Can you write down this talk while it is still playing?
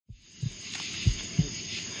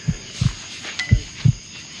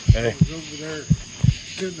Hey. I was over there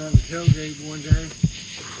sitting on the tailgate one day,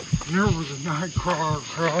 and there was a night crawler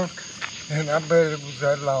truck, and I bet it was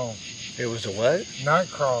that long. It was a what? Night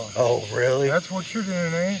crawler. Oh, really? That's what you're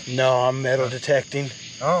doing, eh? No, I'm metal detecting.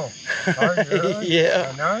 Oh, are you really? Yeah.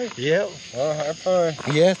 At night? Yep. Well, have fun.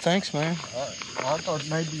 Yeah, thanks, man. All right. I thought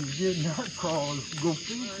maybe you did night crawlers to go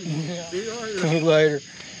fishing. Yeah. See you later. See you later.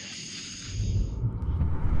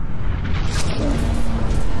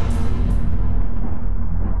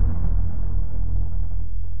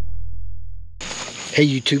 Hey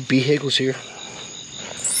YouTube, BHiggles here.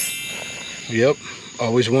 Yep,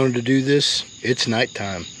 always wanted to do this. It's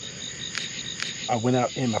nighttime. I went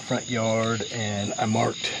out in my front yard and I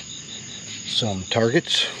marked some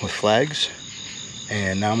targets with flags,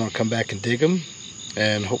 and now I'm gonna come back and dig them,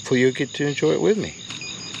 and hopefully you'll get to enjoy it with me.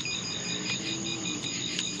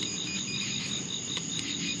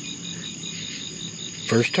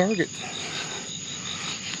 First target.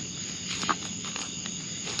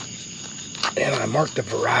 And I marked a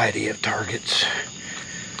variety of targets.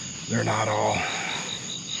 They're not all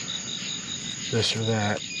this or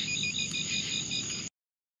that.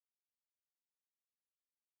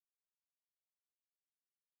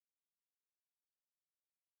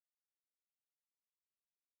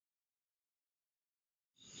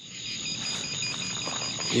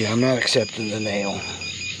 Yeah, I'm not accepting the nail.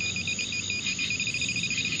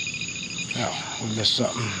 Oh, we missed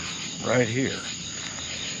something right here.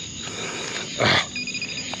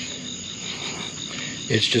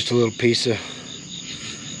 It's just a little piece of,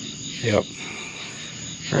 yep,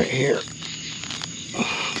 right here.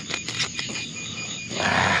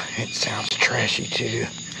 It sounds trashy too.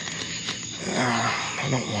 I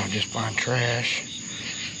don't want to just find trash.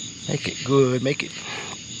 Make it good, make it.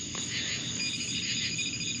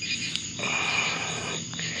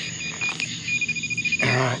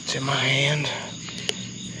 Alright, it's in my hand.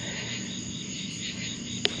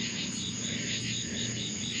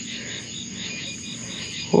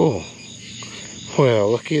 Oh,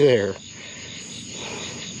 well, looky there.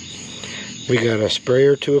 We got a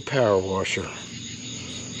sprayer to a power washer.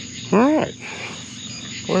 Alright.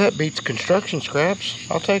 Well, that beats construction scraps.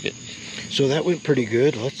 I'll take it. So that went pretty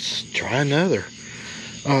good. Let's try another.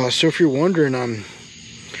 So if you're wondering, I'm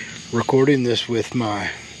recording this with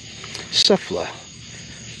my Suffla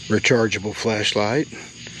Rechargeable flashlight.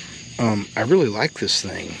 I really like this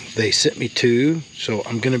thing. They sent me two, so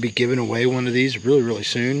I'm going to be giving away one of these really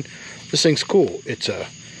soon. This thing's cool. It's a...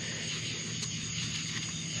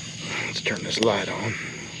 Let's turn this light on.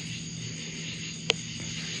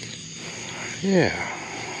 Yeah.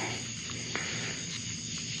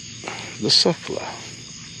 The Suffla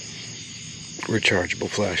Rechargeable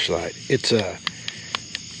flashlight. It's a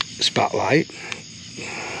spotlight.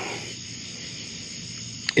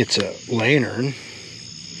 It's a lantern.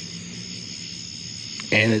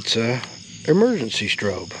 And it's a emergency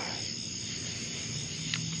strobe.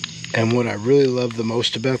 And what I really love the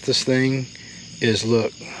most about this thing is,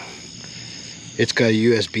 look, it's got a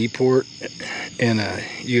USB port and a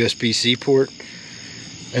USB-C port,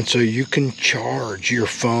 and so you can charge your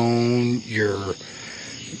phone, your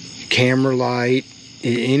camera light,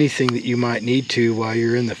 anything that you might need to while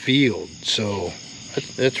you're in the field. So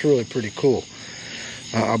that's really pretty cool.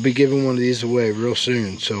 I'll be giving one of these away real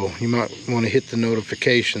soon, so you might want to hit the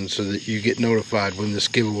notification so that you get notified when this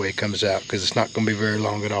giveaway comes out, because it's not going to be very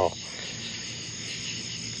long at all.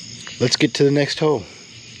 Let's get to the next hole.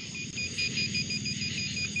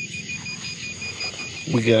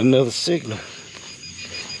 We got another signal.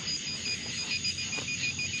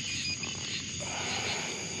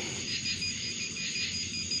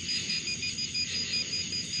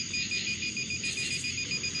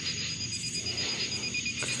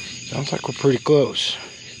 Sounds like we're pretty close.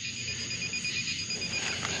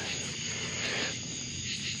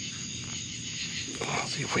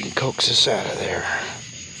 Let's see if we can coax this out of there.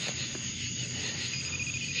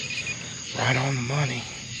 Right on the money.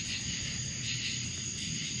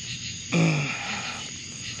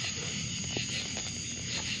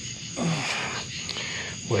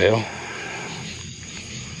 Well,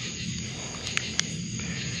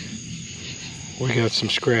 we got some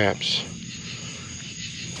scraps.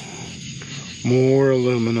 More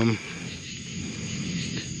aluminum.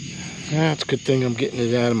 That's a good thing I'm getting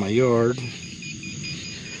it out of my yard.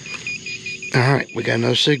 Alright, we got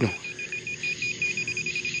no signal.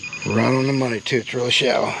 Right on the money too, it's really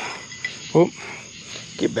shallow. Oh,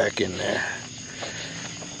 get back in there.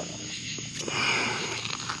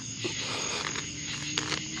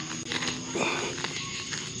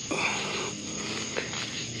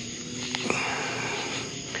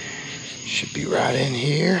 Should be right in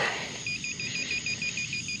here.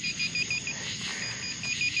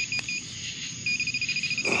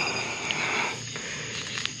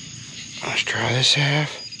 this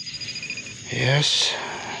half. Yes.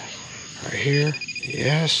 Right here.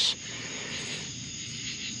 Yes.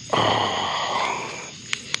 Oh.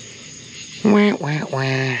 Wah, wah,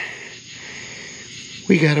 wah.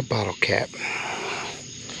 We got a bottle cap.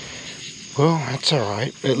 Well, that's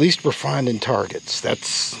alright. At least we're finding targets.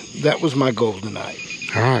 That was my goal tonight.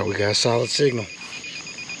 Alright, we got a solid signal.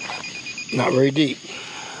 Not very deep.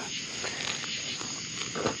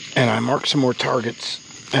 And I marked some more targets.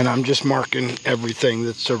 And I'm just marking everything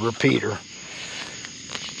that's a repeater.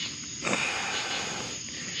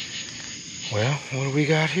 Well, what do we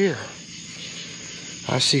got here?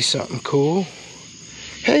 I see something cool.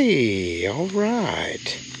 Hey,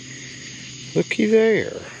 alright. Looky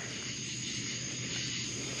there.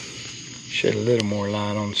 Shed a little more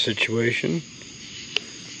light on the situation.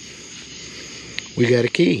 We got a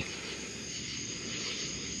key.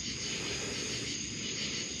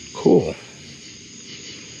 Cool.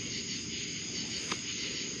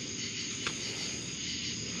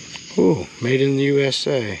 Ooh, made in the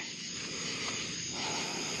USA.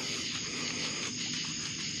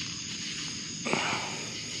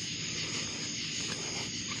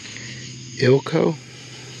 Ilco?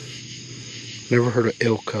 Never heard of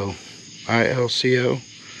Ilco. I-L-C-O?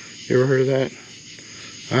 You ever heard of that?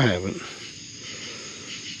 I haven't.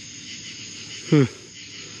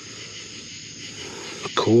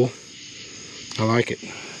 Cool. I like it.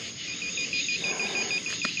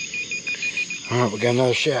 Alright, we got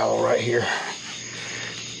another shallow right here.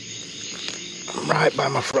 Right by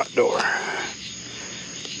my front door.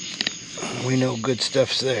 We know good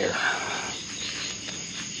stuff's there.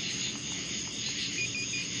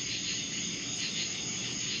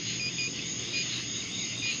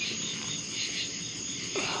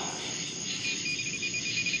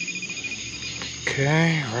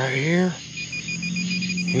 Okay, right here.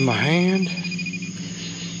 In my hand.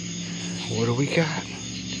 What do we got?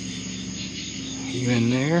 You in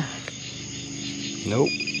there? Nope.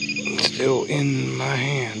 Still in my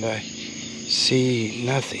hand. I see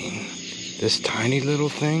nothing. This tiny little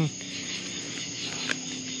thing.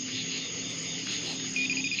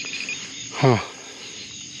 Huh.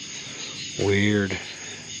 Weird.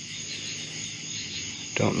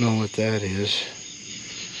 Don't know what that is.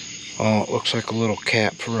 Oh, it looks like a little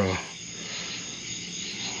cap for a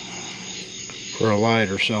light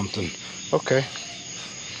or something. Okay.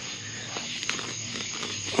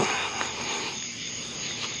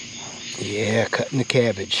 Yeah, cutting the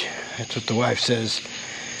cabbage. That's what the wife says.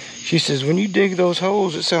 She says, when you dig those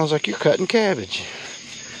holes, it sounds like you're cutting cabbage.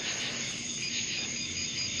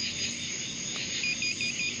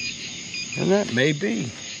 And that may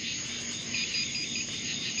be.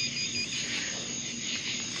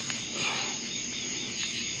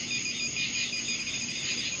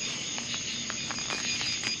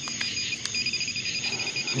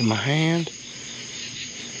 In my hand.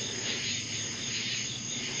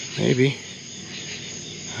 Maybe.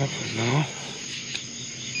 I don't know.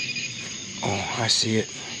 Oh, I see it.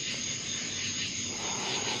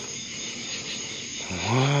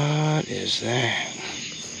 What is that?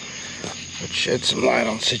 Let's shed some light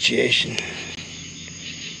on the situation.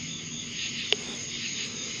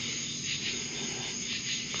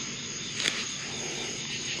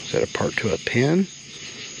 Is that a part to a pen?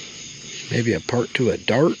 Maybe a part to a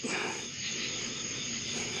dart?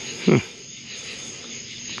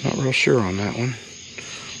 Not real sure on that one.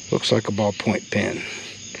 Looks like a ballpoint pen.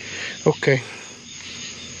 Okay.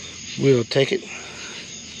 We'll take it.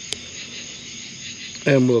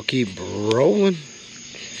 And we'll keep rolling.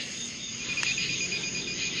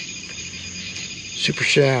 Super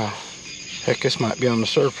shallow. Heck, this might be on the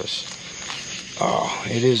surface. Oh,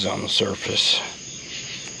 it is on the surface.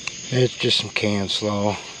 It's just some can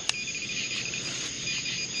slaw.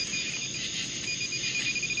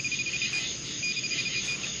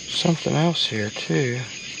 Something else here too.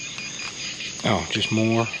 Oh, just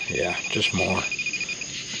more? Yeah, just more.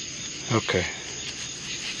 Okay.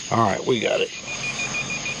 Alright, we got it.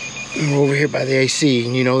 And we're over here by the AC,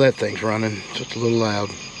 and you know that thing's running. Just a little loud.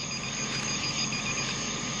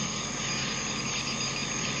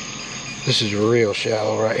 This is real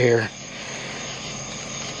shallow right here.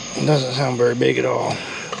 It doesn't sound very big at all.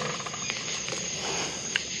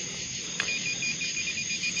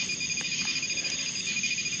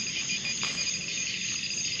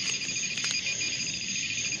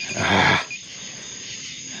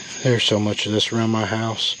 There's so much of this around my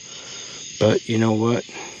house, but you know what?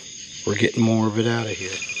 We're getting more of it out of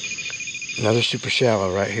here. Another super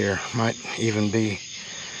shallow right here. Might even be,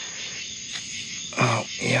 oh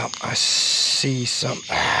yeah, I see some.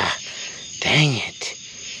 Ah, dang it.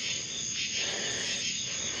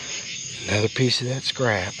 Another piece of that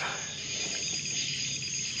scrap.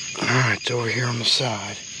 Alright, it's over here on the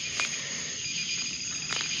side.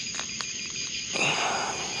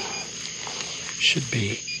 Should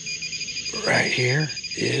be right here.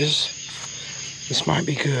 This might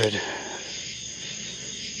be good.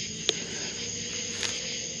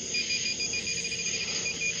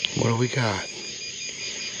 What do we got?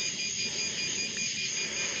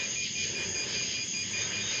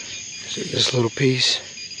 Is it this little piece?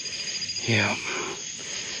 Yeah.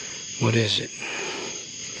 What is it?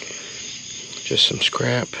 Just some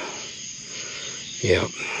scrap.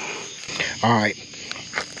 Yep. Alright.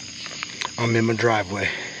 I'm in my driveway.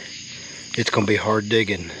 It's gonna be hard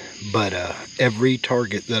digging, but every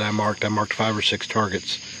target that I marked 5 or 6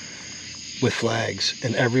 targets with flags,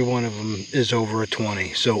 and every one of them is over a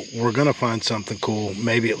 20. So we're gonna find something cool,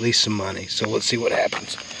 maybe at least some money. So let's see what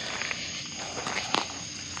happens.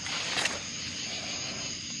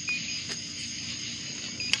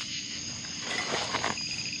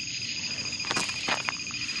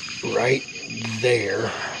 Right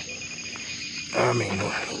there. I mean,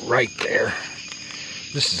 right there.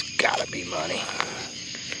 This has gotta be money.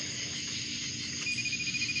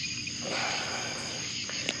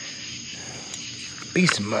 Be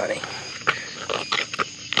some money.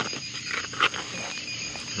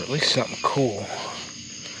 Or at least something cool.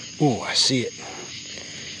 Ooh, I see it.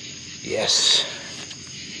 Yes.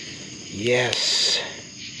 Yes.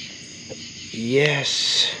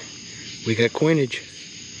 Yes. We got coinage.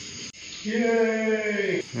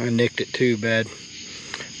 Yay! I nicked it too bad,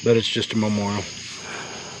 but it's just a memorial.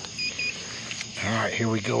 Alright, here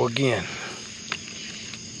we go again.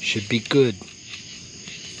 Should be good.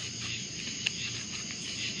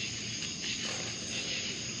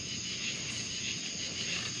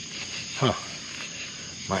 Huh.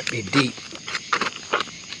 Might be deep.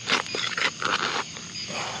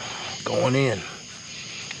 Going in.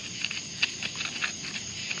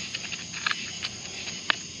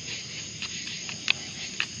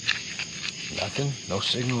 Nothing? No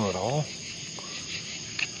signal at all?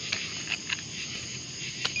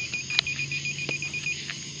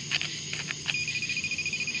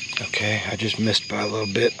 Okay, I just missed by a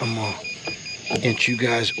little bit. I'm gonna inch you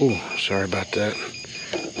guys. Oh, sorry about that.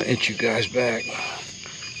 I'll inch you guys back.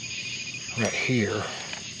 Right here.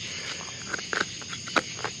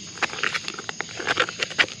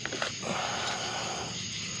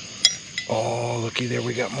 Oh, looky there,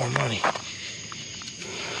 we got more money.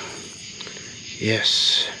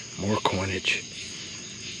 Yes, more coinage.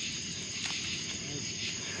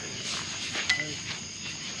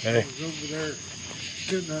 Hey. I was over there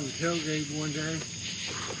sitting on the tailgate one day,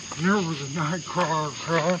 and there was a night crawler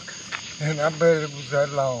truck, and I bet it was that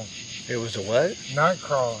long. It was a what? Night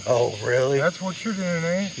crawler. Oh, really? That's what you're doing,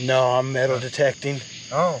 eh? No, I'm metal detecting.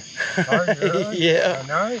 Oh, are you really? Yeah. At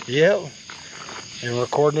night? Yep. And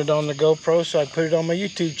recording it on the GoPro so I put it on my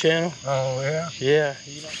YouTube channel. Oh, yeah? Yeah.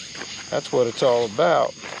 That's what it's all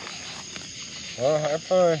about. Well, have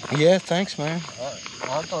fun. Yeah, thanks, man.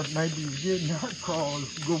 I thought maybe you did night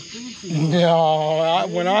crawlers to go fishing. No,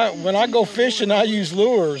 when I go fishing, I use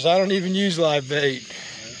lures. I don't even use live bait.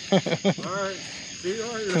 All right. See you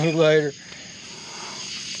later. Later.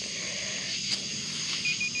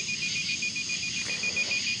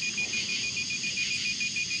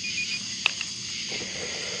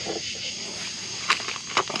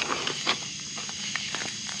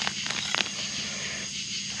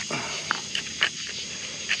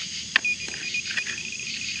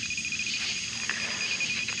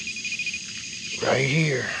 Right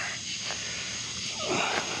here.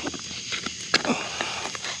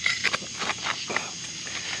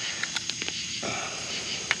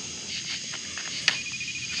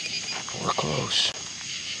 We're close.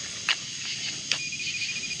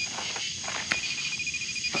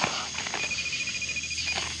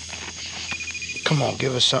 Come on,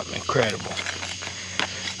 give us something incredible.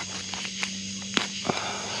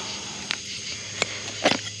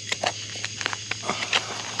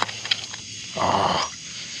 Oh.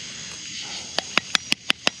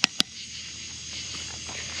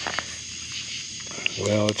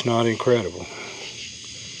 Well, it's not incredible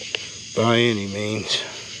by any means.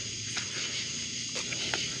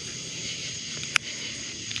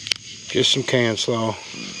 Just some can slaw.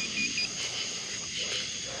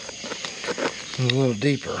 A little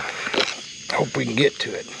deeper. Hope we can get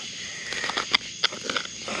to it.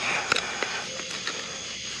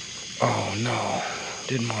 Oh no,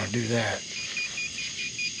 didn't want to do that.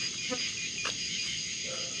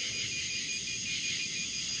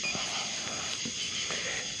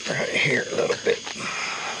 Right here a little bit.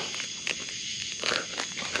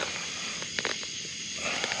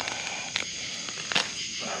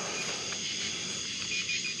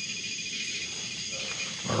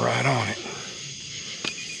 We're right on it.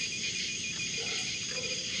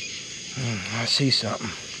 I see something.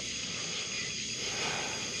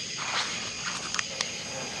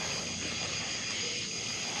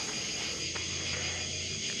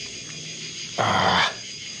 Ah,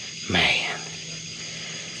 man.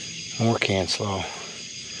 More can slaw.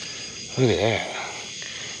 Look at that.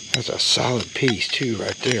 That's a solid piece too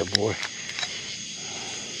right there, boy.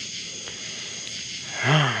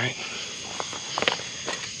 Alright.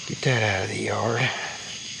 Get that out of the yard.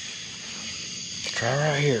 Let's try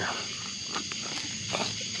right here.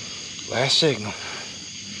 Last signal.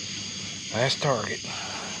 Last target.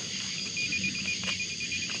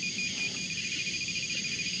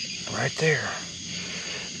 Right there.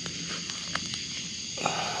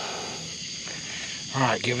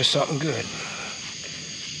 Alright, give us something good.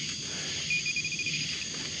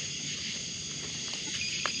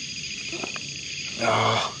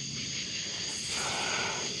 Oh.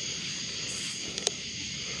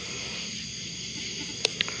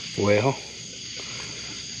 Well,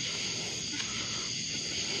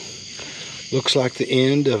 looks like the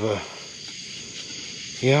end of a,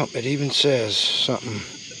 yep, it even says something,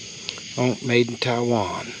 oh, made in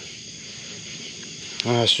Taiwan.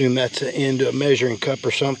 I assume that's the end of a measuring cup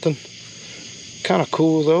or something. Kind of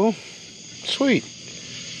cool though. Sweet.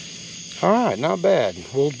 Alright, not bad.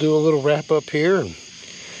 We'll do a little wrap up here and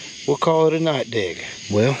we'll call it a night dig.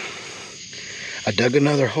 Well, I dug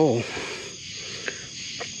another hole.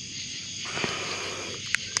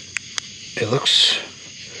 It looks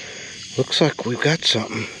like we've got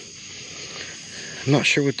something. I'm not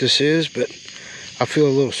sure what this is, but I feel a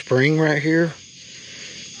little spring right here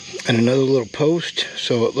and another little post,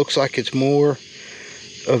 so it looks like it's more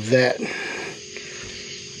of that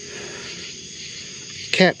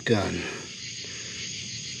cap gun.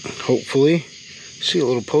 Hopefully. See a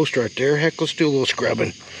little post right there. Heck, let's do a little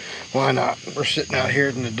scrubbing. Why not? We're sitting out here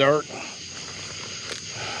in the dark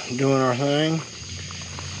doing our thing.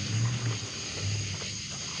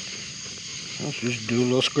 Let's just do a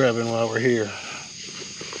little scrubbing while we're here.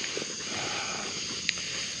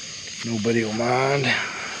 Nobody will mind.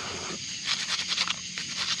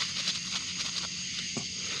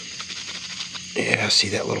 Yeah, I see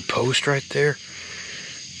that little post right there.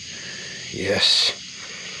 Yes.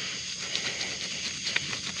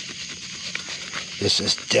 This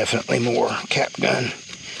is definitely more cap gun.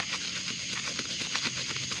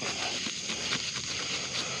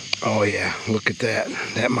 Oh yeah, look at that.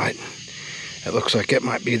 That looks like it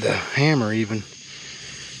might be the hammer even.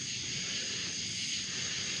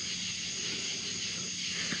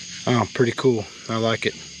 Oh, pretty cool. I like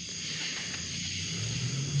it.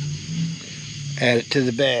 Add it to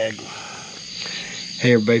the bag.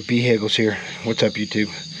 Hey everybody, BHiggles here. What's up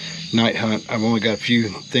YouTube? Night hunt. I've only got a few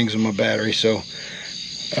things in my battery, so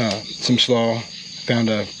some slaw, found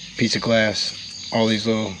a piece of glass, all these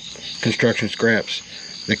little construction scraps,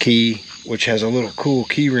 the key, which has a little cool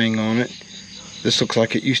key ring on it. This looks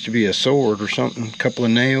like it used to be a sword or something. A couple of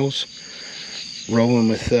nails. Rolling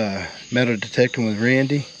with metal detecting with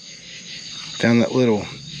Randy. Found that little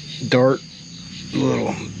dart,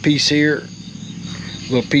 little piece here,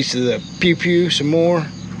 little piece of the pew pew, some more.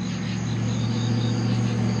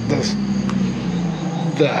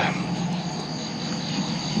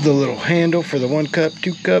 The little handle for the 1 cup,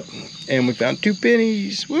 2 cup, and we found 2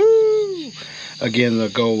 pennies. Woo! Again, the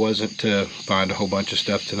goal wasn't to find a whole bunch of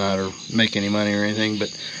stuff tonight or make any money or anything,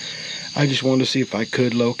 but I just wanted to see if I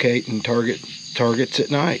could locate and target targets at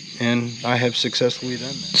night, and I have successfully done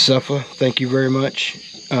that. Suffla, thank you very much.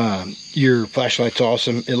 Your flashlight's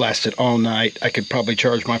awesome. It lasted all night. I could probably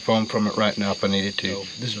charge my phone from it right now if I needed to.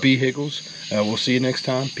 This is BHiggles. We'll see you next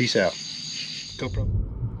time. Peace out. GoPro.